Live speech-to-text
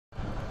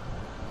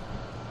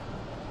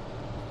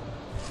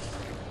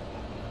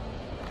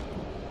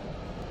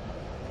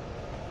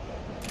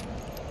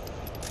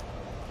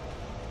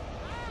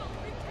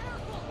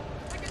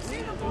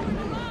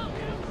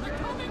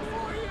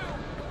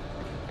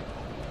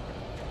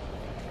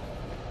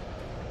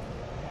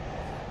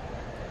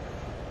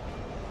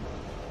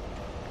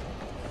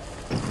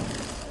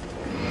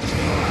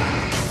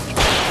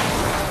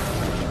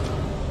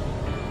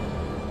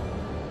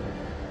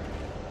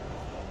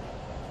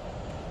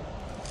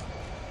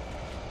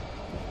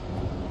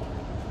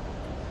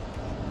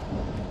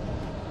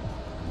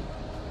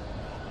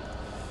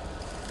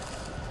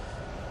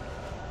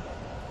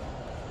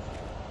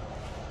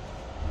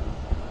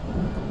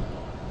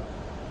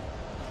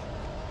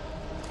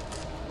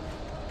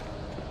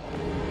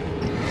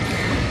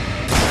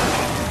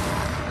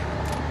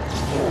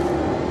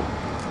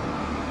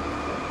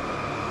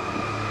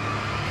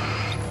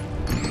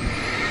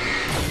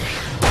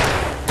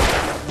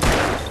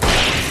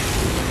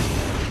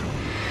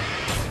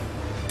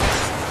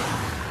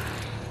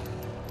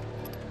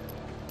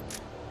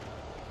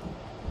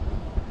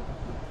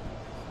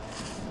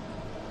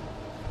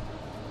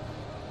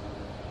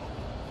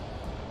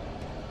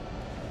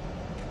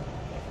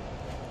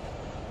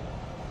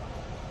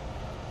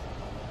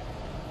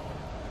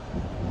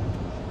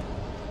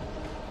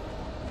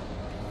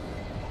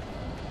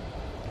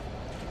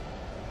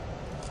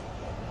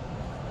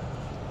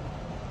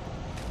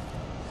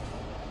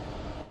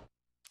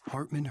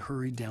Hartman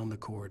hurried down the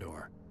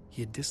corridor.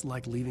 He had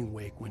disliked leaving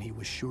Wake when he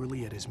was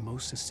surely at his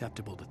most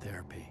susceptible to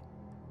therapy.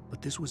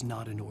 But this was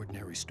not an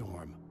ordinary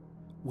storm.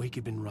 Wake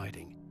had been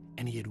writing,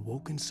 and he had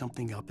woken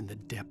something up in the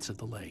depths of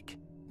the lake.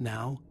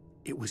 Now,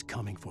 it was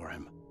coming for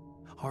him.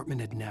 Hartman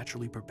had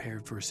naturally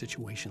prepared for a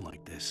situation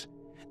like this.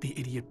 The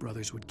idiot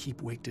brothers would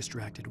keep Wake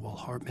distracted while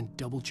Hartman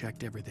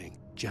double-checked everything,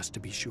 just to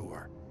be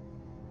sure.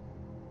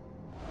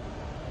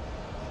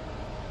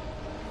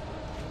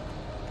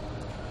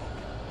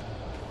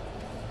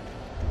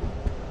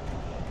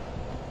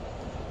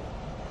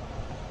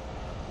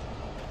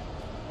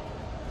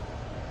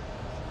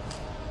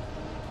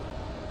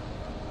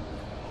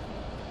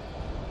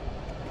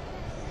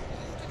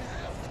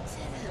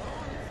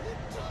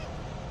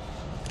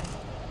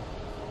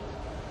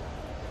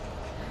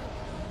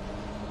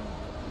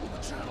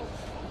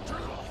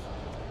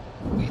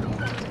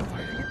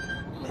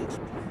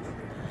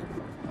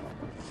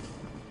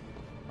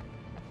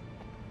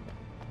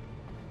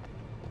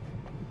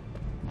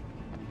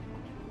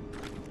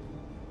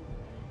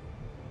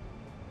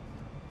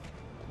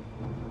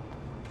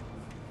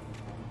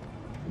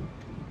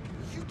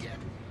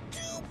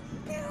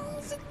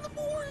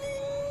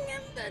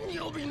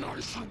 You'll be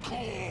nice and calm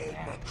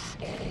all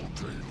day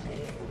long.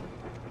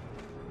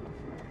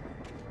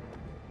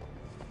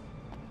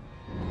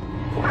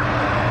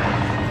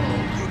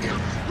 You get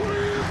 3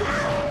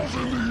 bells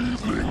in the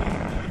evening.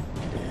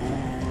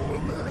 Oh,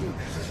 man.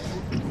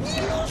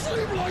 You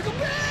sleep like a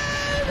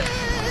baby.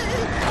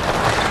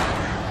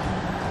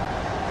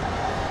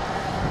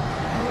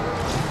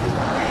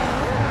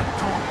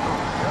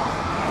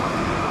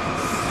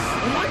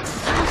 Like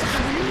sense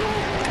to be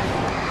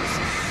yours.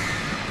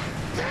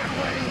 That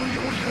way we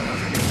don't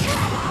have any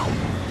trouble,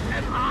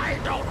 and I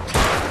don't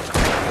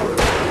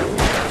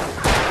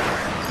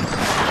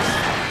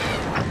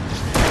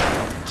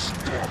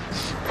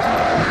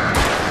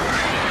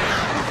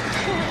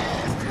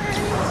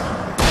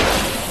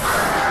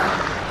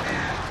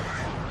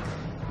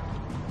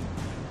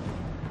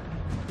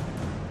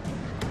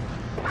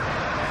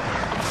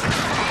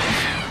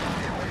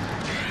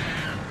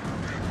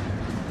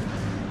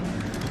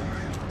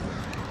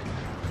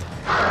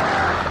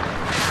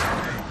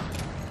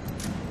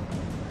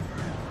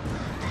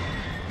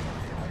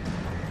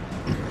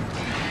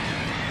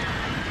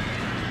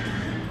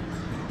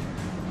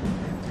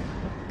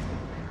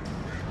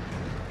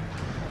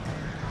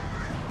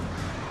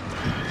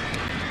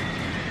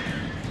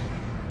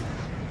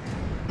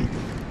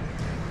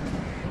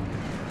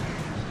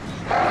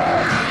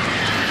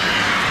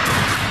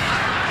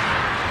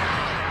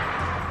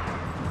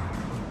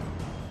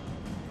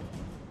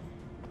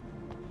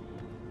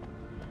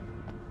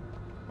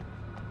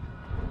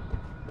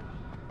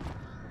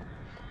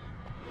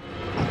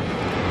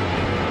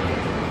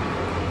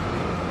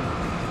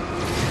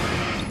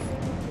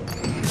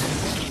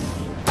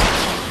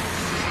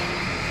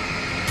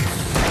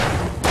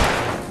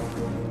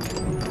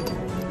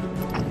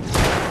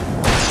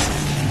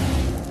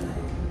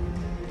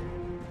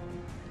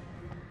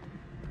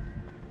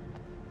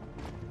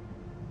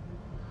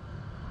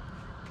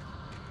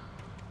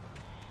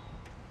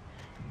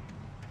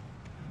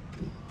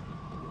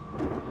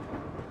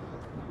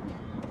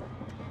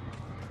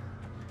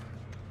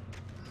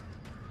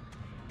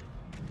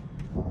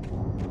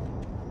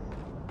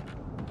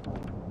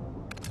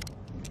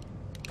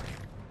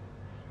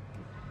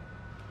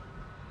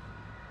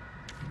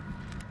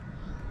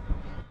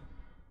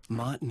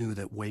Mott knew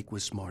that Wake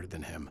was smarter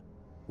than him.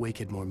 Wake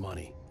had more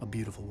money, a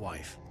beautiful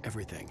wife,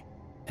 everything.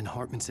 And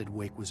Hartman said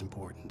Wake was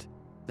important.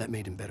 That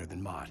made him better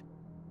than Mott.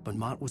 But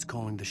Mott was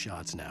calling the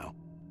shots now.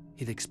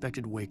 He'd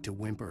expected Wake to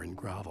whimper and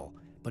grovel,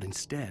 but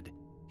instead,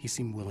 he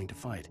seemed willing to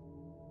fight.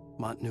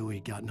 Mott knew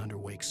he'd gotten under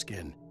Wake's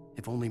skin.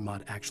 If only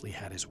Mott actually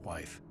had his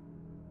wife.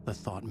 The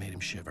thought made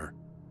him shiver.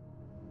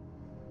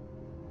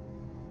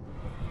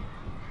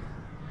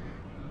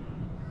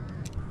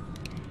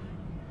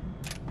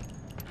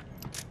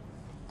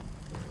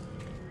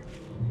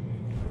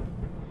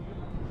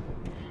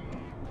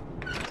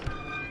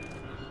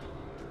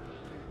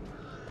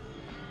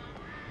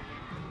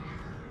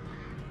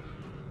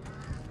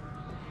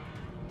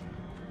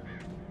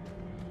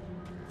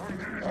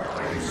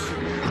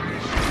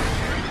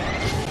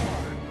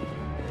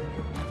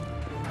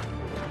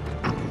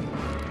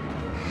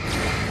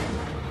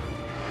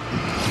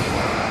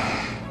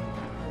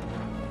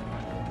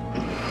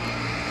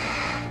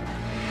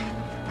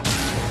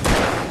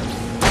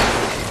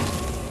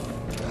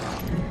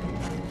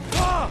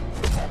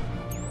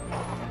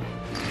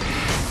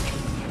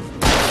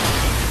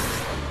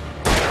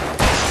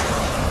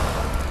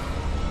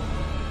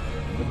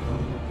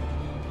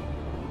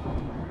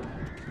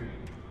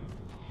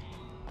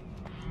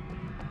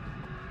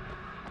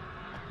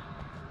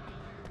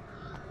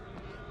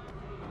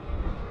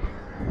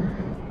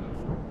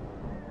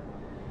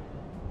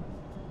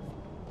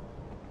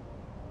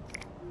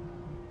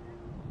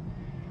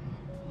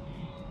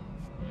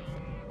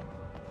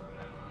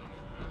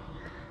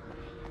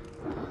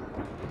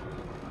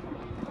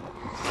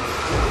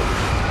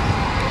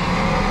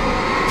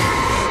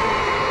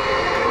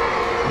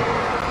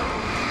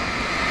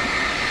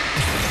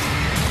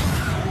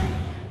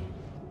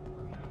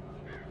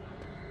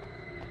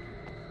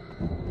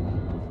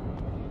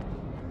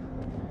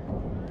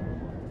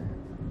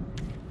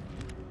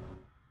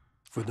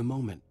 For the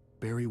moment,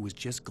 Barry was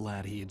just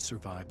glad he had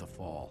survived the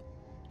fall.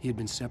 He had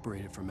been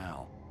separated from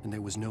Al, and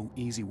there was no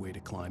easy way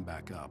to climb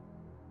back up.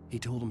 He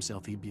told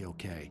himself he'd be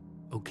okay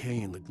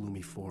in the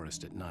gloomy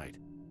forest at night.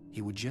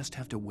 He would just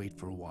have to wait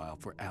for a while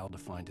for Al to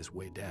find his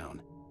way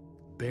down.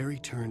 Barry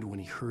turned when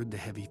he heard the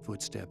heavy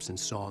footsteps and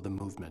saw the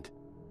movement.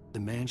 The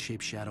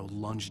man-shaped shadow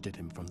lunged at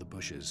him from the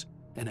bushes,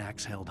 an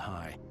axe held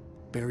high.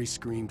 Barry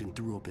screamed and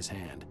threw up his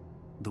hand.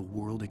 The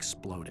world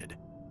exploded.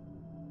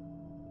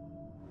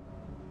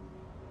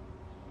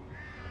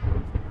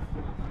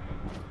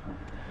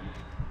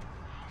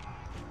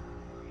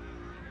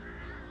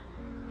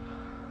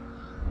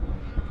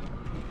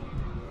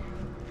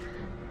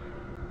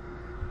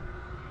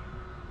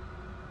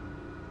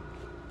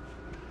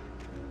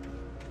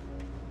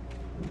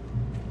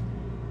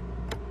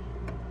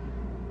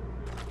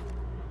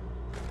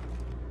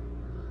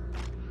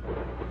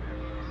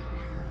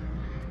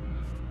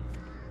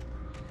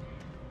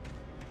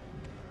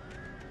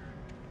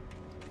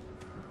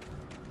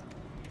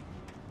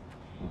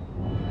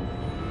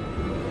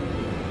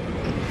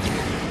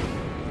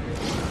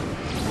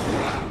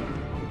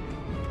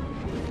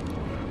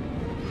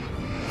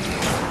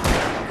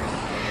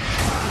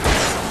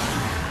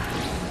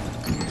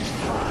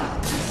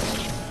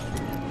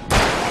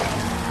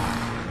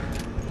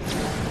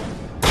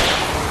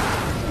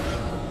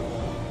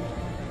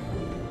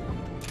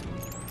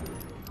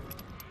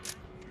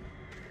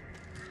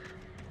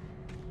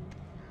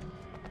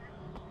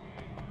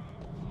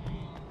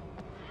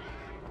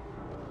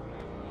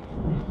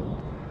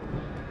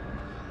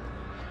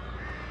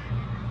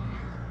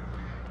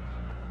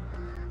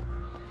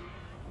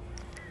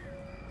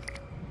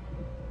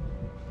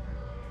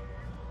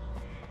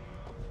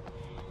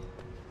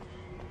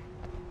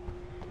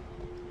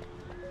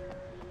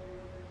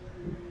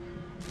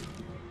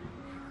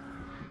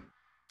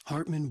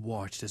 Hartman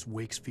watched as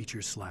Wake's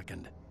features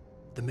slackened.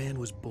 The man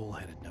was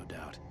bullheaded, no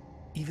doubt.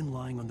 Even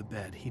lying on the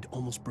bed, he'd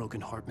almost broken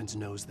Hartman's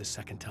nose the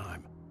second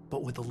time.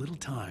 But with a little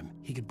time,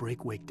 he could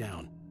break Wake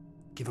down,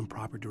 give him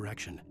proper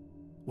direction.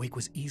 Wake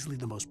was easily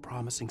the most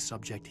promising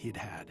subject he'd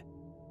had.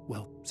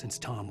 Well, since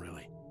Tom,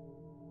 really.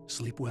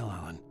 "Sleep well,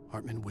 Alan,"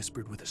 Hartman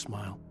whispered with a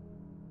smile.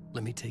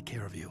 "Let me take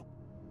care of you."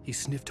 He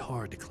sniffed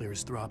hard to clear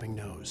his throbbing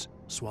nose,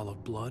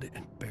 swallowed blood,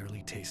 and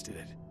barely tasted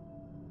it.